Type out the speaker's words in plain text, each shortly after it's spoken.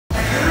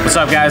What's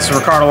up guys, it's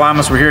Ricardo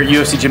Lamas. We're here at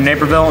UFC Gym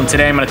Naperville, and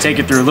today I'm going to take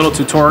you through a little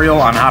tutorial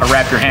on how to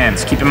wrap your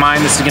hands. Keep in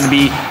mind this is going to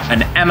be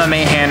an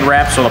MMA hand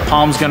wrap, so the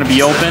palm's going to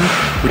be open,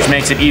 which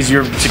makes it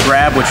easier to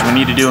grab, which we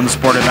need to do in the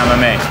sport of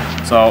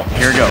MMA. So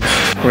here it goes.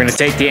 We're going to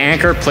take the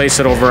anchor,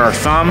 place it over our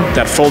thumb.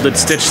 That folded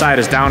stitch side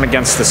is down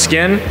against the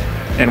skin,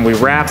 and we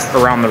wrap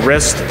around the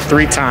wrist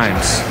 3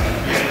 times.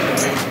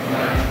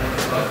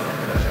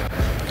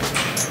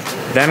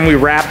 Then we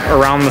wrap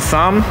around the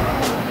thumb,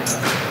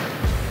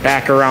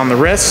 back around the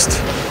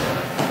wrist,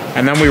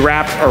 and then we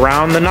wrap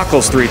around the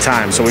knuckles 3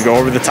 times. So we go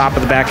over the top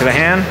of the back of the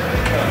hand,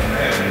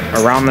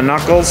 around the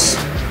knuckles.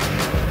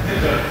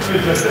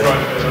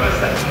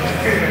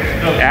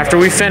 After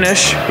we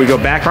finish, we go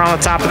back around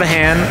the top of the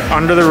hand,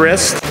 under the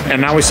wrist,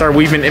 and now we start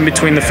weaving in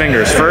between the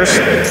fingers.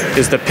 First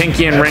is the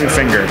pinky and ring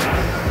finger.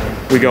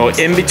 We go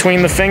in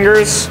between the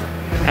fingers,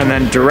 and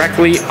then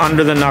directly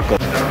under the knuckle.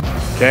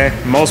 Okay,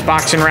 most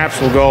boxing wraps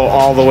will go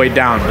all the way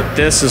down, but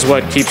this is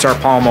what keeps our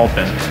palm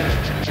open.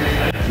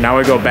 Now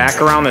we go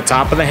back around the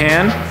top of the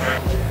hand,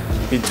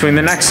 between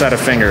the next set of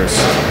fingers,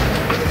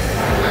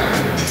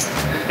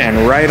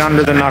 and right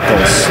under the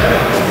knuckles.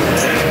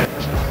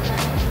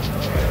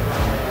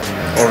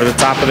 Over the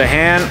top of the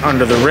hand,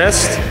 under the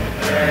wrist.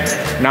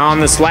 Now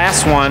on this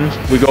last one,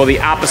 we go the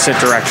opposite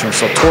direction,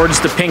 so towards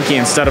the pinky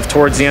instead of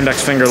towards the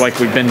index finger like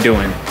we've been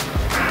doing.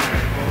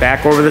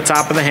 Back over the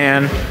top of the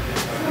hand,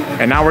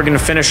 and now we're going to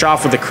finish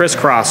off with a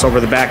crisscross over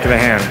the back of the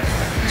hand.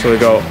 So we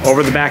go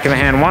over the back of the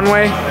hand one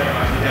way,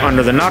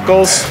 under the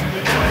knuckles,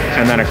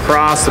 and then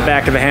across the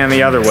back of the hand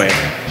the other way.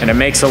 And it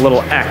makes a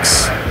little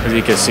X, as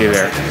you can see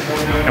there.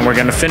 And we're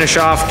going to finish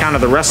off kind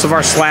of the rest of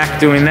our slack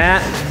doing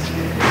that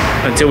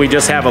until we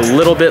just have a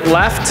little bit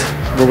left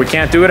where we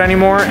can't do it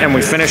anymore, and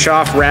we finish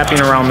off wrapping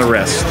around the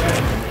wrist.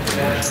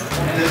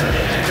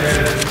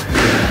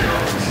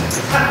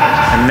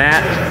 And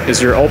that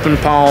is your open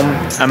palm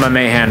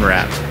MMA hand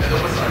wrap.